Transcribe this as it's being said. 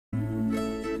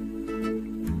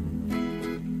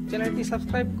চ্যানেলটি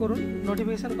সাবস্ক্রাইব করুন,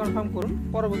 notification confirm করুন,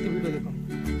 পরবর্তী ভিডিও দেখুন।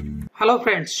 হ্যালো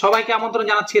ফ্রেন্ডস, সবাইকে আমন্ত্রণ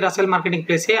জানাচ্ছি রাসেল মার্কেটিং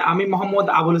প্লেসে। আমি মোহাম্মদ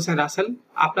আবুল হোসেন রাসেল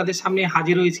আপনাদের সামনে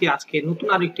হাজির হয়েছি আজকে নতুন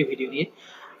আরো একটি ভিডিও নিয়ে।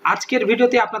 আজকের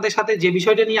ভিডিওতে আপনাদের সাথে যে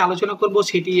বিষয়টা নিয়ে আলোচনা করব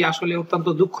সেটি আসলে অত্যন্ত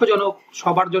দুঃখজনক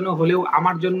সবার জন্য, হলেও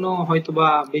আমার জন্য হয়তোবা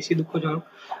বেশি দুঃখজনক।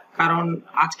 কারণ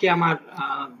আজকে আমার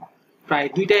প্রায়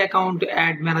 2টা অ্যাকাউন্ট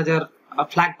অ্যাড ম্যানেজার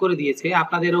ফ্ল্যাগ করে দিয়েছে।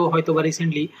 আপনাদেরও হয়তোবা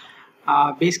রিসেন্টলি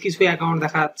বেশ কিছু অ্যাকাউন্ট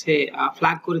দেখা যাচ্ছে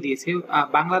ফ্ল্যাগ করে দিয়েছে।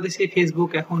 বাংলাদেশে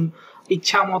ফেসবুক এখন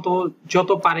ইচ্ছা মতো যত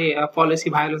পারে পলিসি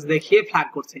ভায়োলেন্স দেখিয়ে ফ্ল্যাগ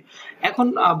করছে। এখন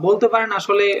বলতে পারেন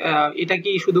আসলে এটা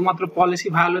কি শুধুমাত্র পলিসি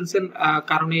ভায়োলেন্সের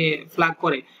কারণে ফ্ল্যাগ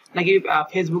করে, নাকি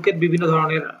ফেসবুকের বিভিন্ন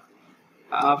ধরনের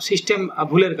সিস্টেম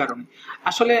ভুলের কারণে?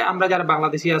 আসলে আমরা যারা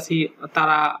বাংলাদেশি আছি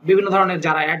তারা বিভিন্ন ধরনের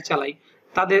যারা অ্যাড চালাই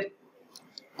তাদের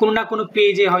কোনো না কোনো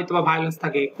পেজে হয়তো বা ভায়োলেন্স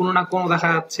থাকে, কোনো না কোনো দেখা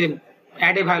যাচ্ছে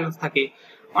অ্যাডে ভায়োলেন্স থাকে।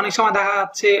 অনেক সময় দেখা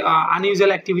যাচ্ছে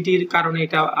আনইউজুয়াল অ্যাক্টিভিটির কারণে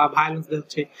এটা ভায়োলেন্স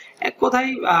হচ্ছে। এক কথায়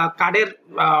কার্ডের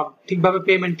ঠিকভাবে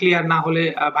পেমেন্ট ক্লিয়ার না হলে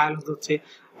ভায়োলেন্স হচ্ছে।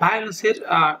 ভায়োলেন্সের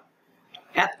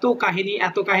এত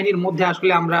কাহিনীর মধ্যে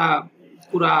আসলে আমরা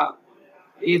পুরা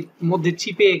এর মধ্যে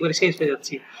চিপে করে শেষ হয়ে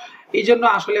যাচ্ছি। এই জন্য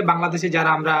আসলে বাংলাদেশে যারা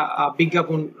আমরা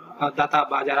বিজ্ঞাপন দাতা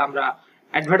বা যারা আমরা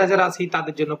অ্যাডভার্টাইজার আছি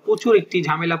তাদের জন্য প্রচুর একটি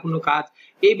ঝামেলাপূর্ণ কাজ।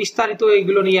 এই বিস্তারিত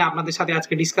এইগুলো নিয়ে আপনাদের সাথে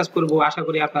আজকে ডিসকাস করব। আশা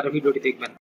করি আপনারা ভিডিওটি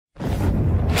দেখবেন।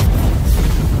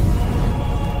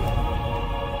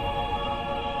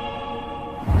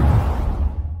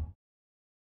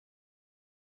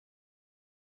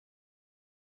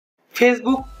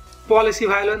 ফেসবুক পলিসি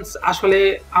ভায়োলেন্স আসলে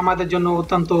আমাদের জন্য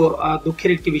অত্যন্ত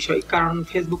দুঃখের একটি বিষয়। কারণ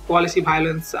ফেসবুক পলিসি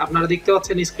ভায়োলেন্স আপনারা দেখতে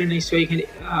পাচ্ছেন স্ক্রিনে নিশ্চয়ই, এখানে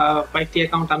কয়েকটি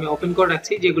অ্যাকাউন্ট আমি ওপেন করে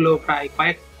রাখছি যেগুলো প্রায়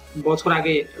কয়েক বছর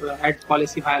আগে অ্যাড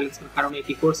পলিসি ভায়োলেন্সের কারণে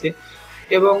এটি করছে,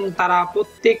 এবং তারা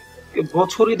প্রত্যেক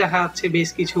বছরই দেখা যাচ্ছে বেশ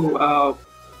কিছু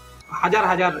হাজার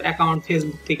হাজার অ্যাকাউন্ট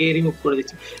ফেসবুক থেকে রিমুভ করে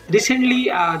দিচ্ছে। রিসেন্টলি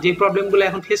যে প্রবলেমগুলো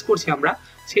এখন ফেস করছি আমরা,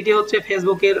 সেটি হচ্ছে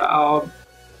ফেসবুকের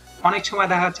অনেক সময়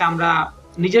দেখা যাচ্ছে আমরা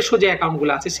নিজস্ব যে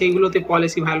অ্যাকাউন্টগুলো আছে সেইগুলোতে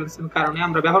পলিসি ভায়োলেন্সের কারণে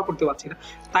আমরা ব্যবহার করতে পারছি না,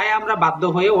 তাই আমরা বাধ্য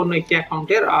হয়ে অন্য একটি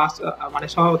অ্যাকাউন্টের মানে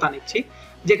সহায়তা নিচ্ছি,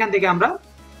 যেখান থেকে আমরা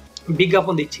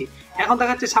বিজ্ঞাপন দিচ্ছি। এখন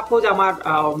দেখা যাচ্ছে সাপোজ আমার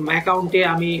অ্যাকাউন্টে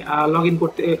আমি লগ ইন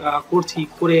করছি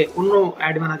করে অন্য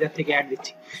অ্যাড ম্যানেজার থেকে অ্যাড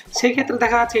দিচ্ছি, সেই ক্ষেত্রে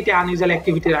দেখা যাচ্ছে এটি আনইউজুয়াল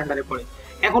অ্যাক্টিভিটির আন্ডারে পড়ে।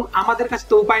 এখন আমাদের কাছে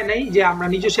তো উপায় নেই যে আমরা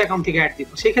নিজস্ব অ্যাকাউন্ট থেকে অ্যাড দিব,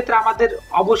 সেই ক্ষেত্রে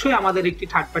অবশ্যই আমাদের একটি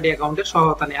থার্ড পার্টি অ্যাকাউন্টের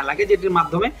সহায়তা নেওয়া লাগে, যেটির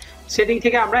মাধ্যমে সেটিং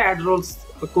থেকে আমরা অ্যাড রোলস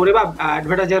করে বা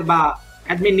অ্যাডভার্টাইজার বা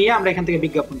অ্যাডমিন নিয়ে আমরা এখান থেকে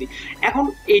বিজ্ঞাপন দিই। এখন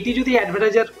এটি যদি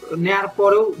অ্যাডভার্টাইজার নেওয়ার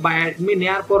পরেও বা অ্যাডমিন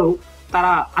নেওয়ার পরেও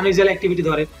তারা আনইউজুয়াল অ্যাক্টিভিটি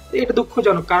ধরে, এটা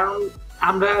দুঃখজনক। কারণ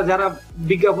আমরা যারা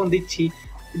বিজ্ঞাপন দিচ্ছি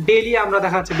ডেইলি আমরা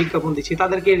দেখা যাচ্ছে বিজ্ঞাপন দিচ্ছি,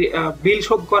 তাদেরকে বিল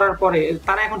শোধ করার পরে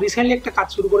তারা এখন রিসেন্টলি একটা কাজ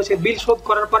শুরু করেছে, বিল শোধ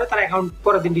করার পরে তারা অ্যাকাউন্ট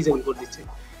পরের দিন ডিসেবল করে দিচ্ছে।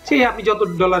 সেই আপনি যত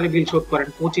ডলারে বিল শোধ করেন,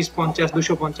 25, 50,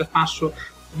 250, 500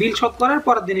 বিল শোধ করার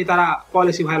পরের দিনই তারা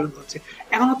পলিসি ভায়োলেন্স হচ্ছে।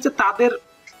 এখন হচ্ছে তাদের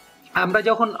আমরা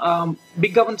যখন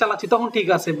বিজ্ঞাপন চালাচ্ছি তখন ঠিক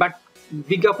আছে, বাট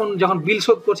বিজ্ঞাপন যখন বিল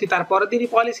শোধ করছি তারপরের দিনই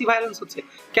পলিসি ভায়োলেন্স হচ্ছে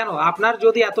কেন? আপনার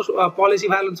যদি এত পলিসি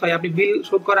ভায়োলেন্স হয়, আপনি বিল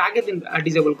শোধ করার আগের দিন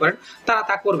ডিসেবল করেন, তারা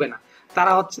তা করবে না।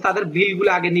 তারা হচ্ছে তাদের বিলগুলো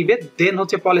আগে নিবে, দেন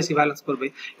হচ্ছে পলিসি ভায়োলেন্স করবে।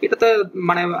 এটা তো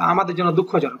মানে আমাদের জন্য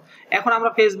দুঃখজনক। এখন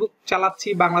আমরা ফেসবুক চালাচ্ছি,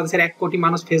 বাংলাদেশের 1 কোটি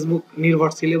মানুষ ফেসবুক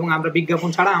নির্ভরশীল, এবং আমরা বিজ্ঞাপন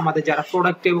ছাড়া আমাদের যারা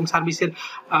প্রোডাক্ট এবং সার্ভিসের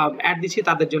অ্যাড দিচ্ছি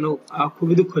তাদের জন্য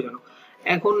খুবই দুঃখজনক।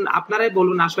 এখন আপনারাই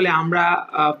বলুন, আসলে আমরা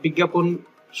বিজ্ঞাপন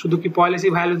শুধু কি পলিসি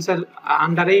ভায়োলেন্সের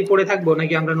আন্ডারেই পড়ে থাকবো,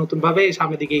 নাকি আমরা নতুন ভাবে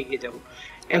সামনের দিকে এগিয়ে যাব?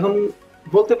 এখন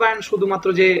বলতে পারেন শুধুমাত্র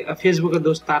যে ফেসবুকের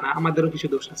দোষ তা না, আমাদেরও কিছু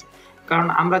দোষ আছে। কারণ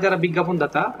আমরা যারা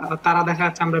বিজ্ঞাপনদাতা তারা দেখা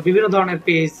যাচ্ছে আমরা বিভিন্ন ধরনের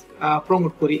পেজ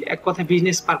প্রমোট করি, এক কথায়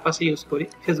বিজনেস পারপাসে ইউজ করি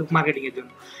ফেসবুক মার্কেটিং এর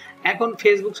জন্য। এখন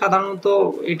ফেসবুক সাধারণত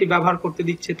এটি ব্যবহার করতে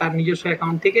দিচ্ছে তার নিজস্ব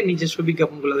অ্যাকাউন্ট থেকে নিজস্ব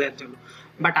বিজ্ঞাপনগুলো দেওয়ার জন্য,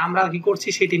 বাট আমরা কি করছি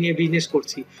সেটি নিয়ে বিজনেস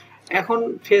করছি। এখন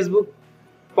ফেসবুক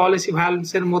পলিসি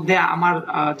ভায়োলেন্সের মধ্যে আমার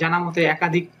জানা মতে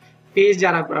একাধিক পেজ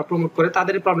যারা প্রমোট করে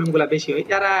তাদের প্রবলেমগুলো বেশি হয়।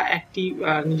 যারা একটি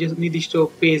নির্দিষ্ট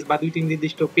পেজ বা 2-3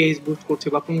 নির্দিষ্ট পেজ বুস্ট করছে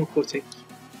বা প্রমোট করছে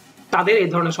তাদের এই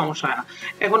ধরনের সমস্যা হয় না।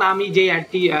 এখন আমি যে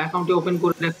অ্যাকাউন্টে ওপেন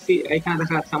করে রাখছি, এখানে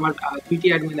দেখা যাচ্ছে আমার 2টি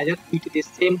add manager, 2টিতে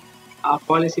same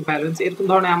policy violence. এরকম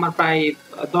ধরনের আমার প্রায়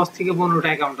 10 থেকে 15টা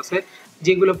অ্যাকাউন্ট আছে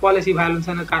যেগুলো পলিসি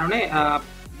ভায়োলেন্সের কারণে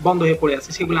বন্ধ হয়ে পড়ে আছে,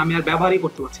 সেগুলো আমি আর ব্যবহারই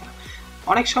করতে পারছি না।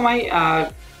 অনেক সময়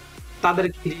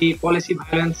তাদেরকে যে পলিসি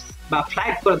ভায়োলেন্স বা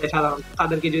ফ্ল্যাগ করে দেয়, সাধারণত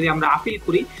তাদেরকে যদি আমরা আপিল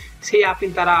করি, সেই আপিল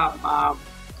তারা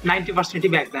 90%ই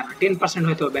ব্যাক দেয় না, 10%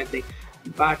 হয়তো ব্যাক দেয়।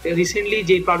 বাট রিসেন্টলি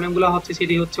যে প্রবলেমগুলো হচ্ছে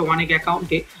সেটি হচ্ছে অনেক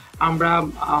অ্যাকাউন্টে আমরা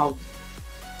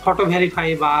ফটো ভেরিফাই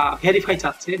বা ভেরিফাই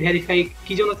চাচ্ছে। ভেরিফাই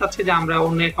কি জন্য চাচ্ছে? যে আমরা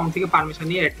অন্য অ্যাকাউন্ট থেকে পারমিশন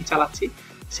নিয়ে অ্যাডটি চালাচ্ছি।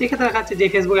 সেক্ষেত্রে দেখা যাচ্ছে যে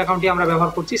ফেসবুক অ্যাকাউন্টটি আমরা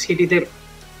ব্যবহার করছি সেটিতে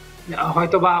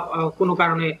হয়তো বা কোনো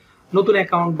কারণে নতুন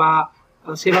অ্যাকাউন্ট বা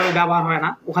সেভাবে ব্যবহার হয় না,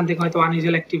 ওখান থেকে হয়তো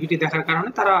আনইউজুয়াল অ্যাক্টিভিটি দেখার কারণে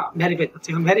তারা ভেরিফাই পাচ্ছে।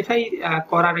 এখন ভেরিফাই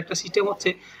করার একটা সিস্টেম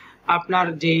হচ্ছে আপনার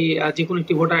যে কোনো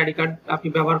একটি ভোটার আইডি কার্ড আপনি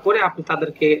ব্যবহার করে আপনি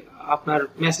তাদেরকে আপনার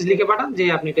মেসেজ লিখে পাঠান যে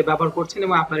আপনি এটা ব্যবহার করছেন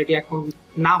এবং আপনার এটি অ্যাকাউন্ট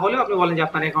না হলেও আপনি বলেন যে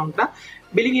আপনার অ্যাকাউন্টটা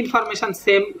বিলিং ইনফরমেশন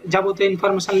সেম যাবতীয়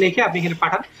ইনফরমেশন লিখে আপনি এখানে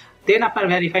পাঠান, দেন আপনার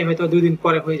ভেরিফাই হয়তো 2 দিন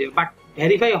পরে হয়ে যাবে। বাট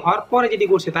ভেরিফাই হওয়ার পরে যেটি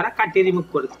করছে তারা কার্ডটি রিমুভ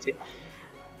করে দিচ্ছে।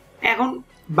 এখন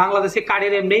বাংলাদেশে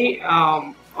কার্ডের এমনি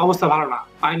অবস্থা ভালো না,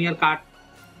 পাইনিয়ার কার্ড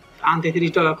আনতে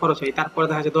 $30 খরচ হয়, তারপরে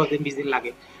দেখা যাচ্ছে 10 দিন 20 দিন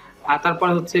লাগে। আর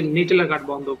তারপরে হচ্ছে নেটেলের কার্ড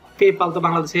বন্ধ, পেপাল তো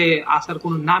বাংলাদেশে আসার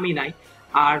কোনো নামই নাই।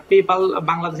 আর পেপাল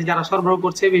বাংলাদেশে যারা সরবরাহ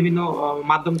করছে বিভিন্ন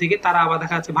মাধ্যম থেকে তারা আবার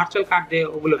দেখা যাচ্ছে ভার্চুয়াল কার্ড দিয়ে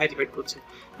ওগুলো ভেরিফাইড করছে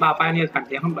বা পাইনিয়ার কার্ড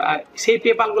দিয়ে। এখন সেই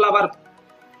পেপাল গুলো আবার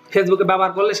ফেসবুকে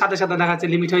ব্যবহার করলে সাথে সাথে দেখা যাচ্ছে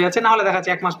লিমিট হয়ে যাচ্ছে, না হলে দেখা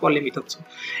যাচ্ছে 1 মাস পর লিমিট হচ্ছে।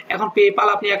 এখন পেপাল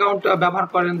আপনি অ্যাকাউন্ট ব্যবহার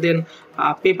করেন, দেন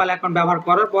পেপাল অ্যাকাউন্ট ব্যবহার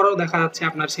করার পরেও দেখা যাচ্ছে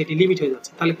আপনার সেটি লিমিট হয়ে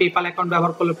যাচ্ছে, তাহলে পেপাল অ্যাকাউন্ট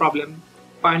ব্যবহার করলে প্রবলেম,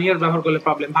 পাইনিয়ার ব্যবহার করলে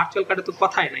প্রবলেম, ভার্চুয়াল কার্ডে তো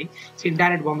কথাই নাই, সেটি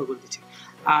ডাইরেক্ট বন্ধ করে দিচ্ছে।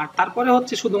 আর তারপরে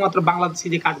হচ্ছে শুধুমাত্র বাংলাদেশি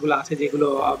যে কার্ডগুলো আছে যেগুলো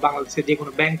বাংলাদেশের যে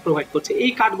কোনো ব্যাংক প্রোভাইড করছে,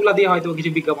 এই কার্ডগুলো দিয়ে হয়তো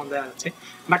কিছু বিজ্ঞাপন দেওয়া যাচ্ছে,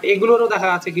 বাট এগুলোরও দেখা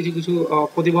যাচ্ছে কিছু কিছু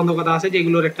প্রতিবন্ধকতা আছে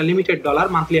যেগুলোর একটা লিমিটেড ডলার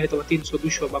মান্থলি হয়তো 300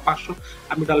 200 বা 500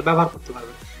 আপনি ডলার ব্যবহার করতে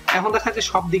পারবেন। এখন দেখা যাচ্ছে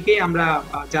সব দিকেই আমরা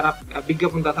যারা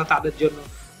বিজ্ঞাপনদাতা তাদের জন্য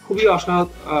খুবই অসহজ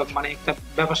মানে একটা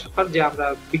ব্যাপার স্যাপার যে আমরা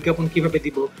বিজ্ঞাপন কিভাবে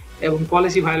দিব এবং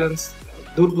পলিসি ভায়োলেন্স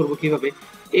দূর করবো কিভাবে,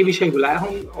 এই বিষয়গুলো।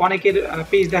 এখন অনেকের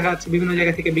পেজ দেখা যাচ্ছে বিভিন্ন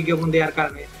জায়গা থেকে বিজ্ঞাপন দেওয়ার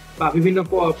কারণে বা বিভিন্ন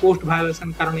পোস্ট ভায়োলেশন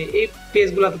কারণে এই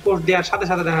পেজগুলোতে পোস্ট দেওয়ার সাথে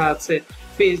সাথে দেখা যাচ্ছে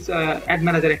পেজ অ্যাড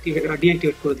ম্যানেজার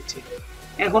ডিঅ্যাক্টিভেট করে দিচ্ছে।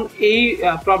 এখন এই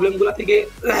প্রবলেমগুলো থেকে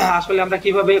আসলে আমরা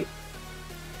কিভাবে,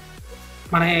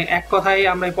 মানে এক কথায়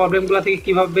আমরা এই প্রবলেমগুলো থেকে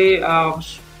কিভাবে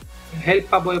হেল্প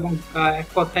পাবো এবং এক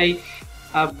কথায়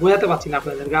বোঝাতে পারছি না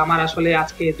আপনাদেরকে। আমার আসলে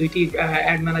আজকে 2টি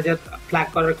অ্যাড ম্যানেজার ফ্ল্যাগ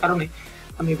করার কারণে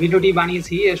আমি ভিডিওটি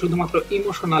বানিয়েছি শুধুমাত্র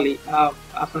ইমোশনালি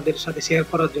আপনাদের সাথে শেয়ার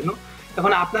করার জন্য।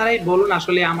 এখন আপনারাই বলুন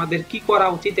আসলে আমাদের কি করা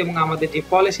উচিত এবং আমাদের যে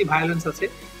পলিসি ভায়োলেন্স আছে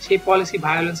সেই পলিসি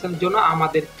ভায়োলেন্সের জন্য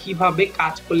আমাদের কিভাবে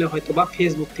কাজ করলে হয়তো বা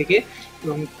ফেসবুক থেকে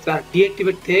এবং তার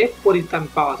ডিঅ্যাক্টিভেট থেকে পরিত্রাণ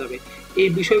পাওয়া যাবে। এই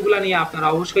বিষয়গুলো নিয়ে আপনারা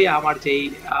অবশ্যই আমার যেই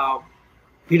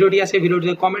ভিডিওটি আছে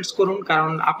ভিডিওটিতে কমেন্টস করুন,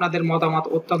 কারণ আপনাদের মতামত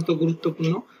অত্যন্ত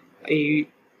গুরুত্বপূর্ণ। এই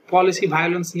পলিসি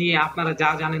ভায়োলেন্স নিয়ে আপনারা যা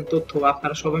জানেন তথ্য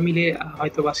আপনারা সবাই মিলে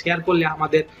হয়তো বা শেয়ার করলে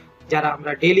আমাদের যারা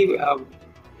আমরা ডেইলি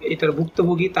এটার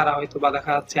ভুক্তভোগী তারা হয়তো বা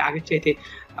দেখা যাচ্ছে আগের চাইতে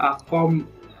কম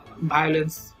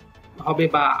ভায়োলেন্স হবে।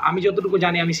 বা আমি যতটুকু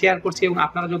জানি আমি শেয়ার করছি এবং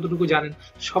আপনারা যতটুকু জানেন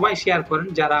সবাই শেয়ার করেন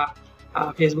যারা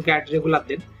ফেসবুকে অ্যাড রেগুলার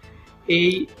দেন।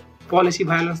 এই পলিসি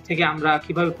ভায়োলেন্স থেকে আমরা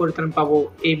কিভাবে পরিত্রাণ পাবো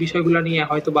এই বিষয়গুলো নিয়ে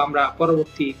হয়তো বা আমরা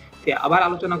পরবর্তীতে আবার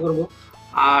আলোচনা করব।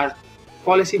 আর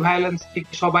পলিসি ভায়োলেন্স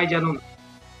থেকে সবাই যেন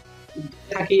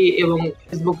থাকি এবং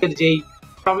ফেসবুকের যেই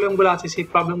প্রবলেমগুলো আছে সেই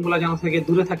প্রবলেমগুলো যেন থেকে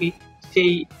দূরে থাকি,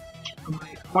 সেই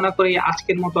মনে করি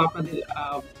আজকের মতো আপনাদের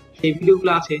যে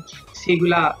ভিডিওগুলো আছে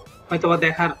সেইগুলা হয়তোবা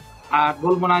দেখার। আর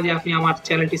বলবো না যে আপনি আমার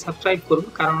চ্যানেলটি সাবস্ক্রাইব করুন,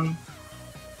 কারণ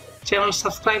চ্যানেল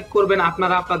সাবস্ক্রাইব করবেন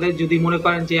আপনারা আপনাদের যদি মনে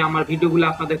করেন যে আমার ভিডিওগুলো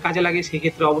আপনাদের কাজে লাগে, সেই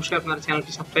ক্ষেত্রে অবশ্যই আপনারা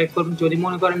চ্যানেলটি সাবস্ক্রাইব করুন। যদি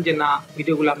মনে করেন যে না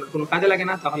ভিডিওগুলো আপনার কোনো কাজে লাগে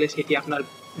না তাহলে সেটি আপনার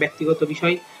ব্যক্তিগত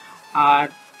বিষয়। আর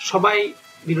সবাই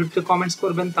ভিডিওটিতে কমেন্টস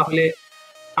করবেন, তাহলে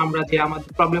আমরা যে আমাদের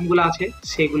প্রবলেমগুলো আছে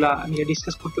সেগুলা নিয়ে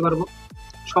ডিসকাস করতে পারবো।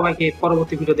 সবাইকে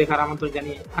পরবর্তী ভিডিও দেখার আমন্ত্রণ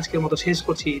জানিয়ে আজকের মতো শেষ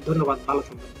করছি। ধন্যবাদ, ভালো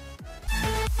থাকবেন।